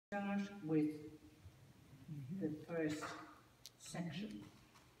Start with the first section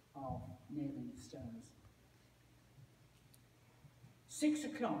of Naming the Stars. 6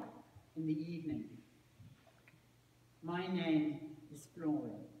 o'clock in the evening. My name is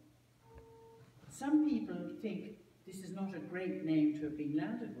Flora. Some people think this is not a great name to have been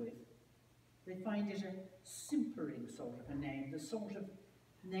landed with. They find it a simpering sort of a name, the sort of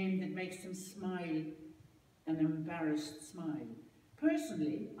name that makes them smile an embarrassed smile.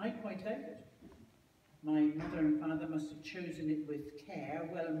 Personally, I quite like it. My mother and father must have chosen it with care,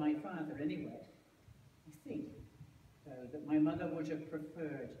 well, my father anyway. I think, though, that my mother would have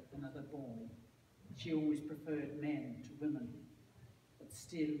preferred another boy. She always preferred men to women. But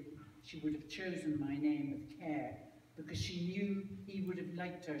still, she would have chosen my name with care because she knew he would have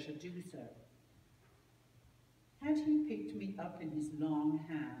liked her to do so. Had he picked me up in his long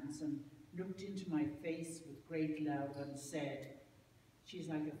hands and looked into my face with great love and said, "She's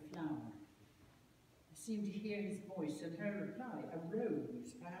like a flower," I seemed to hear his voice and her reply, "A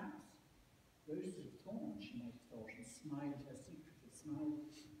rose, perhaps." Roses of thorns, she might have thought, and smiled her secretive smile.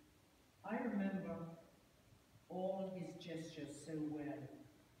 I remember all his gestures so well.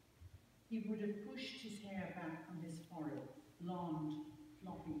 He would have pushed his hair back from his forehead, blonde,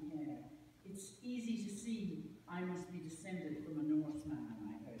 floppy hair. "It's easy to see I must be descended from a Norseman,"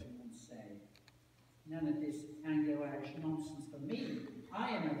 I heard him once say. "None of this Anglo-Irish nonsense for me.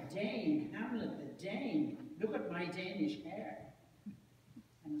 I am a Dane, Hamlet the Dane. Look at my Danish hair."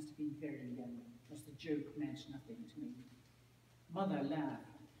 I must have been very young, because the joke meant nothing to me. Mother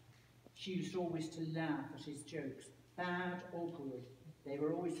laughed. She used always to laugh at his jokes, bad or good. They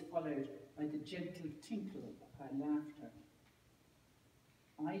were always followed by the gentle tinkle of her laughter.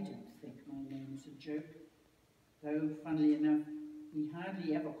 I don't think my name is a joke, though, funnily enough, he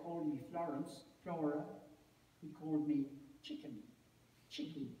hardly ever called me Flora. He called me Chicken,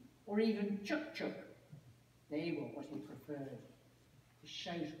 Chicky, or even Chuck Chuck. They were what he preferred. To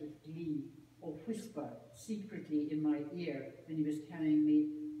shout with glee or whisper secretly in my ear when he was carrying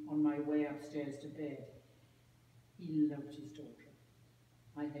me on my way upstairs to bed. He loved his daughter.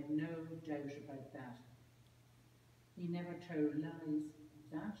 I had no doubt about that. He never told lies,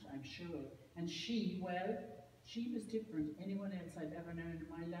 that I'm sure. And she, well, she was different to anyone else I've ever known in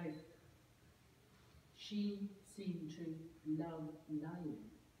my life. She seemed to love lying.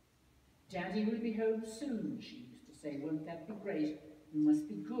 "Daddy will be home soon," she used to say. "Won't that be great? We must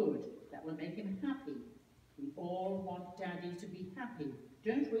be good. That will make him happy. We all want Daddy to be happy,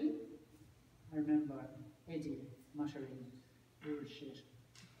 don't we?" I remember Eddie muttering, "Bullshit,"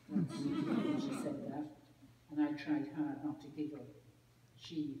 when she said that, and I tried hard not to giggle.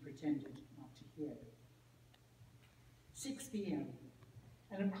 She pretended not to hear. 6 p.m.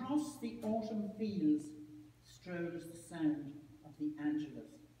 and across the autumn fields strolls the sound of the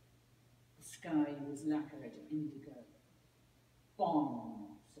Angelus. The sky was lacquered indigo.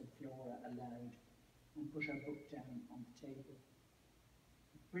 "Bomb," said Flora aloud, and put her book down on the table.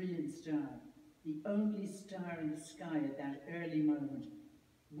 A brilliant star, the only star in the sky at that early moment,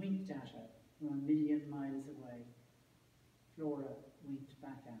 winked at her from a million miles away. Flora winked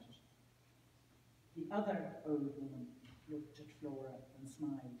back at it. The other old woman looked at Flora and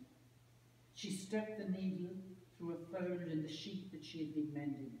smiled. She stuck the needle through a fold in the sheet that she had been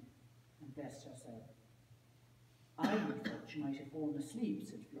mending and blessed herself. "I would have thought you might have fallen asleep,"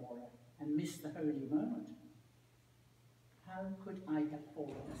 said Flora, "and missed the holy moment." "How could I have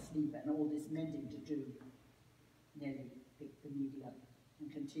fallen asleep and all this mending to do?" Nellie picked the needle up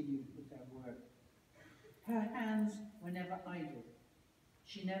and continued with her work. Her hands were never idle.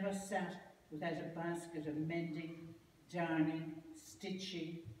 She never sat without a basket of mending, darning,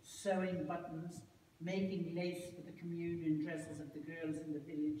 stitching, sewing buttons, making lace for the communion dresses of the girls in the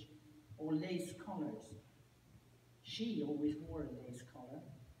village, or lace collars. She always wore a lace collar,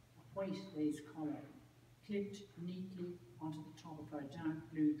 a white lace collar, clipped neatly onto the top of her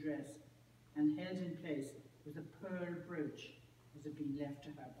dark blue dress and held in place with a pearl brooch that had been left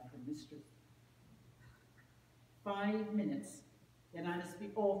to her by her mistress. 5 minutes, then I must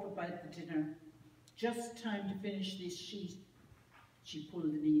be off about the dinner. Just time to finish this sheet. She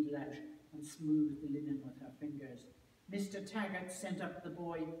pulled the needle out and smoothed the linen with her fingers. "Mr. Taggart sent up the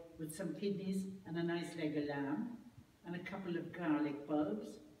boy with some kidneys and a nice leg of lamb and a couple of garlic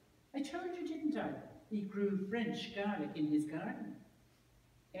bulbs. I told you, didn't I? He grew French garlic in his garden.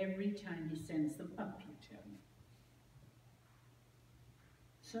 Every time he sends them up, you tell me."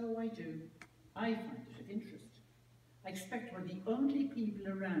 "So I do. I find it of interest. I expect we're the only people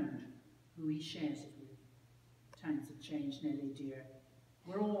around who he shares it with. Times have changed, Nellie dear.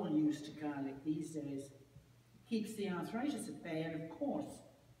 We're all used to garlic these days. Keeps the arthritis at bay, and of course,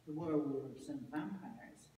 werewolves and vampires.